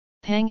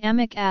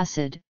Pangamic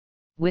acid,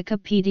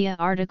 Wikipedia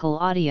article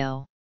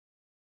audio.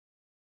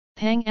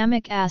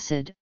 Pangamic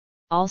acid,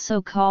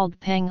 also called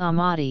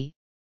Pangamati,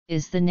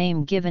 is the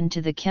name given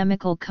to the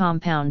chemical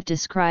compound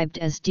described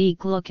as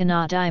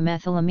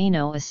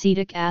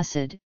D-glucanodimethylaminoacetic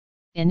acid,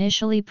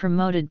 initially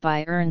promoted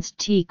by Ernst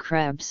T.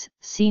 Krebs,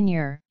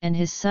 Sr. and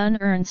his son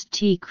Ernst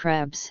T.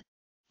 Krebs,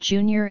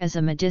 Jr. as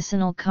a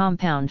medicinal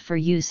compound for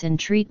use in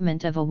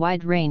treatment of a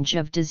wide range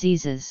of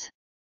diseases.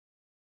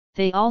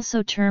 They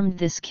also termed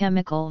this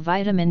chemical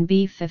vitamin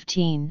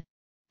B15,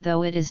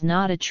 though it is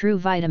not a true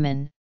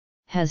vitamin,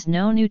 has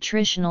no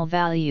nutritional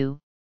value,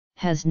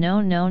 has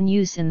no known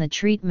use in the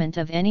treatment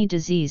of any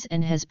disease,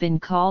 and has been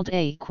called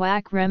a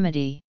quack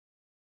remedy.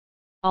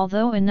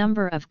 Although a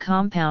number of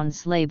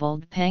compounds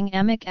labeled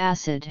pangamic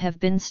acid have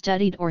been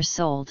studied or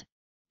sold,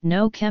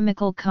 no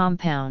chemical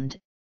compound,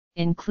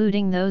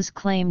 including those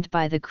claimed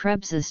by the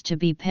Krebses to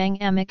be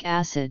pangamic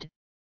acid,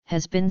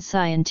 has been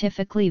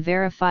scientifically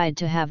verified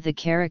to have the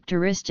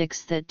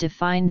characteristics that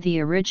defined the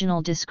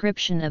original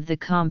description of the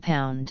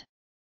compound.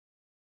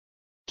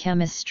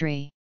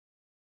 Chemistry,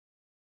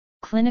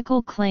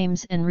 clinical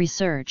claims and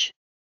research,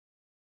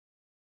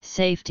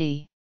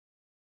 safety,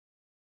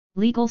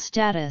 legal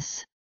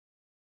status.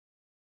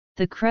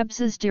 The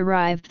Krebses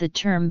derived the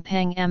term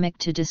pangamic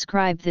to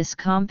describe this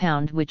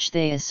compound, which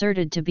they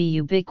asserted to be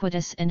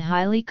ubiquitous and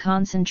highly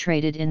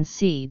concentrated in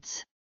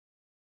seeds.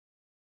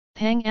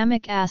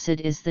 Pangamic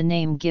acid is the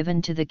name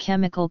given to the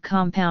chemical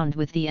compound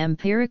with the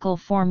empirical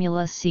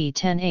formula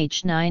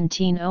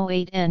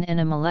C10H1908N and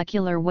a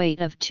molecular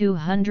weight of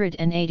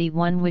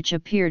 281, which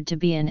appeared to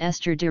be an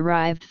ester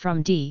derived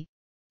from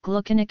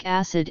D-glucanic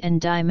acid and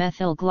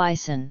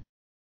dimethylglycine.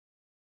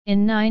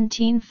 In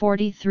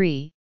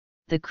 1943,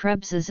 the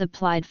Krebses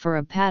applied for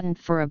a patent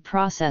for a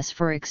process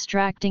for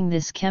extracting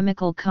this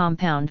chemical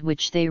compound,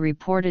 which they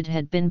reported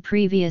had been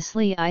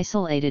previously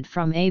isolated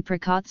from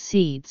apricot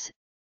seeds,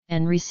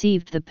 and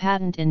received the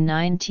patent in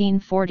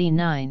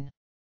 1949.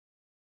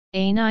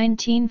 A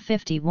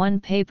 1951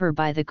 paper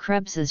by the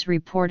Krebses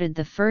reported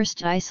the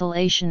first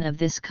isolation of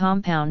this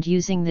compound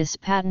using this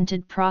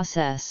patented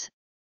process,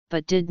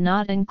 but did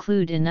not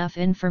include enough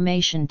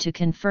information to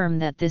confirm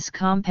that this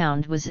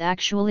compound was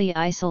actually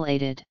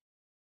isolated.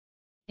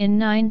 In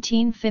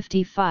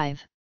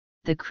 1955,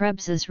 the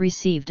Krebses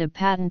received a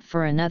patent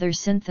for another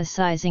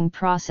synthesizing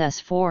process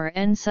for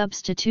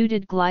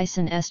N-substituted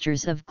glycine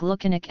esters of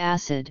glucanic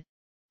acid,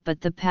 but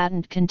the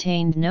patent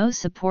contained no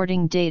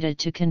supporting data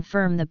to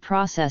confirm the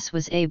process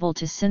was able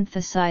to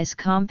synthesize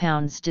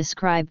compounds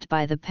described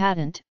by the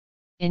patent,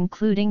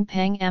 including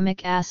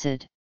pangamic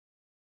acid.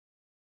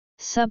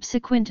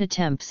 Subsequent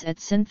attempts at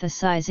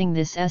synthesizing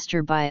this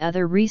ester by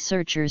other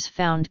researchers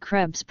found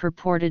Krebs'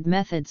 purported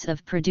methods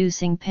of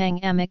producing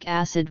pangamic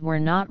acid were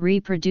not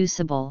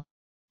reproducible,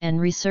 and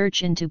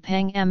research into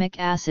pangamic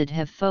acid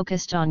have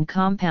focused on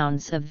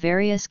compounds of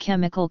various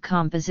chemical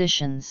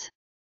compositions.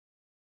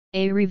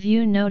 A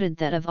review noted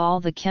that of all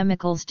the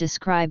chemicals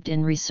described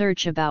in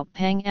research about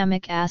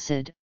pangamic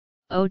acid,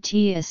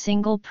 a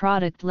single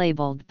product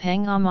labeled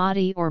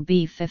Pangamati or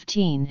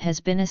B15 has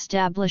been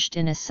established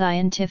in a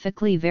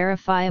scientifically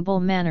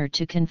verifiable manner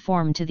to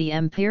conform to the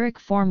empiric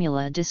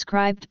formula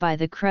described by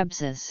the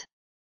Krebses.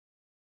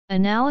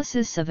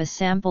 Analysis of a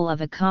sample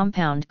of a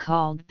compound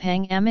called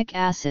pangamic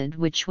acid,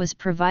 which was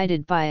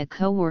provided by a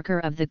co-worker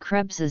of the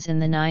Krebses in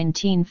the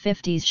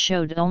 1950s,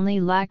 showed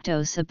only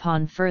lactose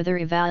upon further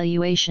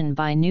evaluation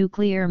by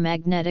nuclear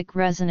magnetic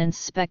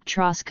resonance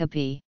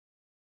spectroscopy.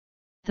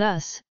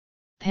 Thus,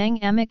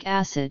 pangamic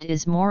acid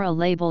is more a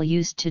label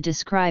used to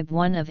describe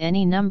one of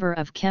any number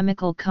of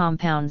chemical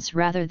compounds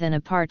rather than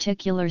a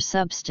particular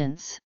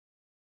substance.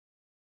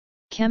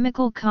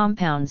 Chemical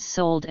compounds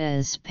sold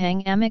as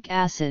pangamic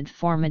acid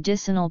for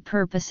medicinal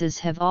purposes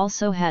have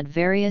also had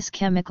various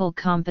chemical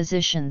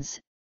compositions,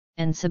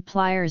 and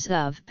suppliers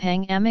of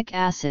pangamic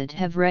acid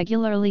have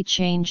regularly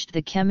changed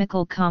the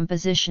chemical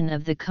composition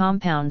of the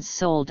compounds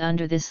sold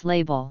under this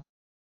label.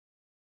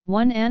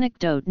 One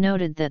anecdote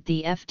noted that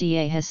the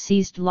FDA has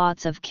seized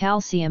lots of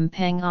calcium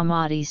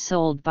pangamati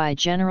sold by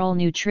General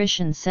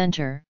Nutrition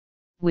Center,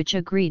 which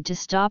agreed to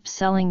stop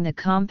selling the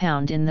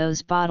compound in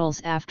those bottles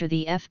after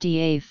the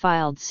FDA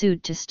filed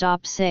suit to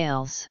stop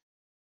sales.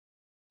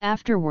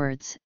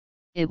 Afterwards,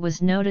 it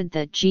was noted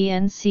that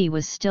GNC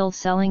was still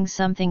selling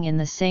something in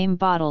the same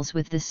bottles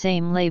with the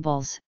same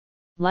labels,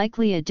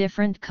 likely a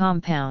different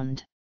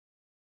compound.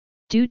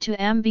 Due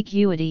to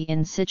ambiguity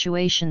in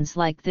situations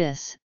like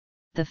this,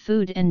 the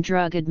Food and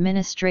Drug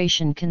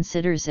Administration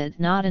considers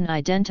it not an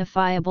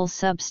identifiable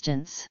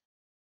substance.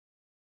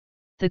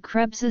 The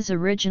Krebses'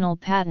 original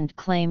patent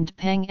claimed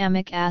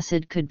pangamic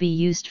acid could be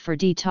used for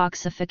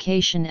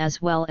detoxification as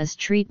well as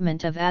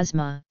treatment of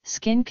asthma,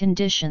 skin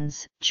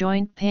conditions,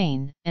 joint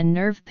pain, and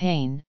nerve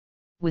pain,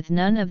 with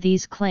none of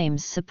these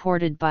claims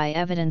supported by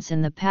evidence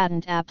in the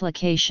patent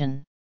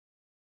application.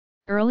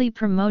 Early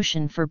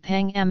promotion for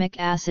pangamic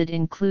acid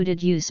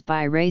included use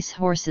by race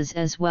horses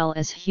as well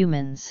as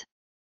humans.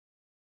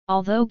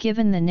 Although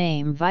given the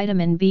name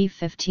vitamin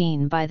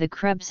B15 by the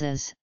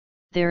Krebses,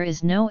 there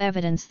is no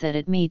evidence that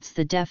it meets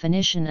the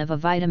definition of a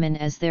vitamin,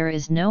 as there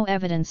is no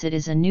evidence it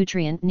is a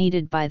nutrient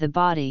needed by the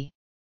body.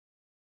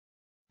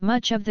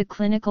 Much of the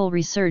clinical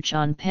research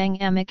on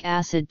pangamic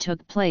acid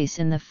took place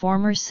in the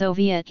former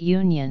Soviet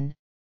Union,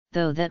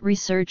 though that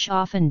research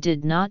often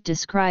did not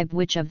describe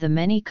which of the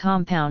many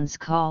compounds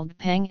called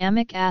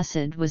pangamic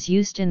acid was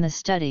used in the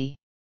study.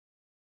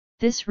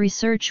 This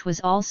research was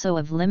also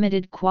of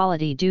limited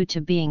quality due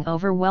to being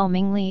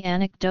overwhelmingly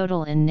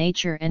anecdotal in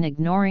nature and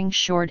ignoring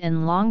short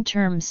and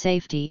long-term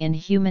safety in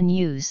human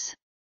use.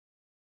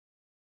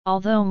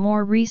 Although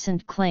more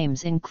recent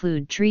claims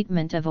include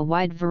treatment of a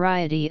wide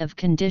variety of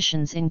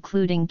conditions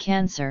including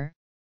cancer,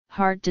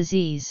 heart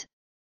disease,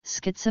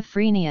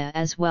 schizophrenia,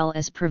 as well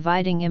as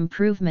providing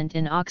improvement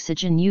in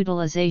oxygen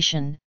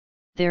utilization,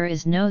 there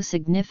is no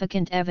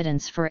significant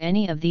evidence for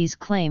any of these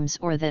claims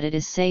or that it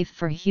is safe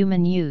for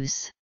human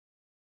use.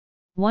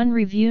 One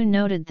review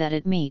noted that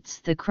it meets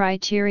the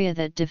criteria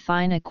that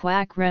define a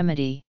quack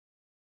remedy.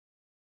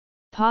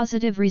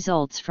 Positive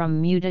results from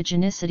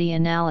mutagenicity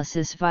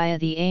analysis via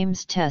the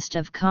Ames test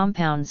of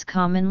compounds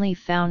commonly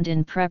found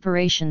in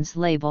preparations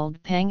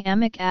labeled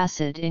pangamic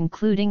acid,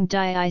 including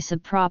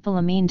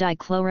diisopropylamine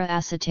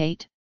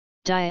dichloroacetate,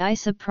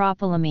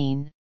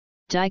 diisopropylamine,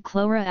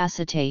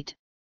 dichloroacetate,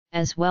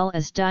 as well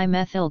as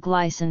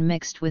dimethylglycine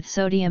mixed with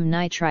sodium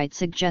nitrite,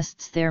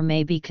 suggests there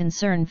may be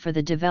concern for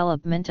the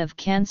development of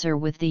cancer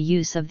with the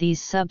use of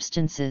these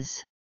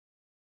substances.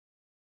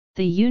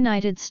 The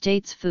United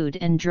States Food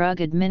and Drug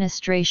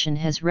Administration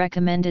has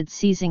recommended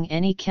seizing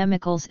any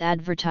chemicals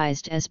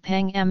advertised as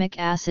pangamic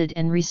acid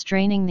and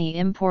restraining the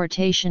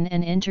importation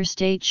and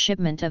interstate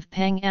shipment of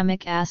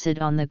pangamic acid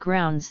on the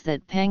grounds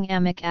that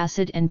pangamic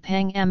acid and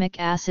pangamic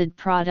acid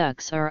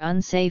products are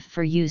unsafe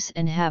for use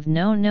and have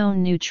no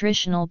known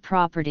nutritional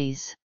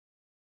properties.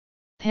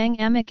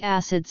 Pangamic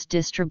acid's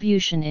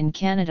distribution in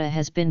Canada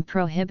has been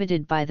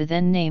prohibited by the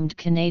then-named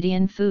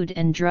Canadian Food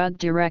and Drug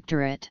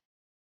Directorate.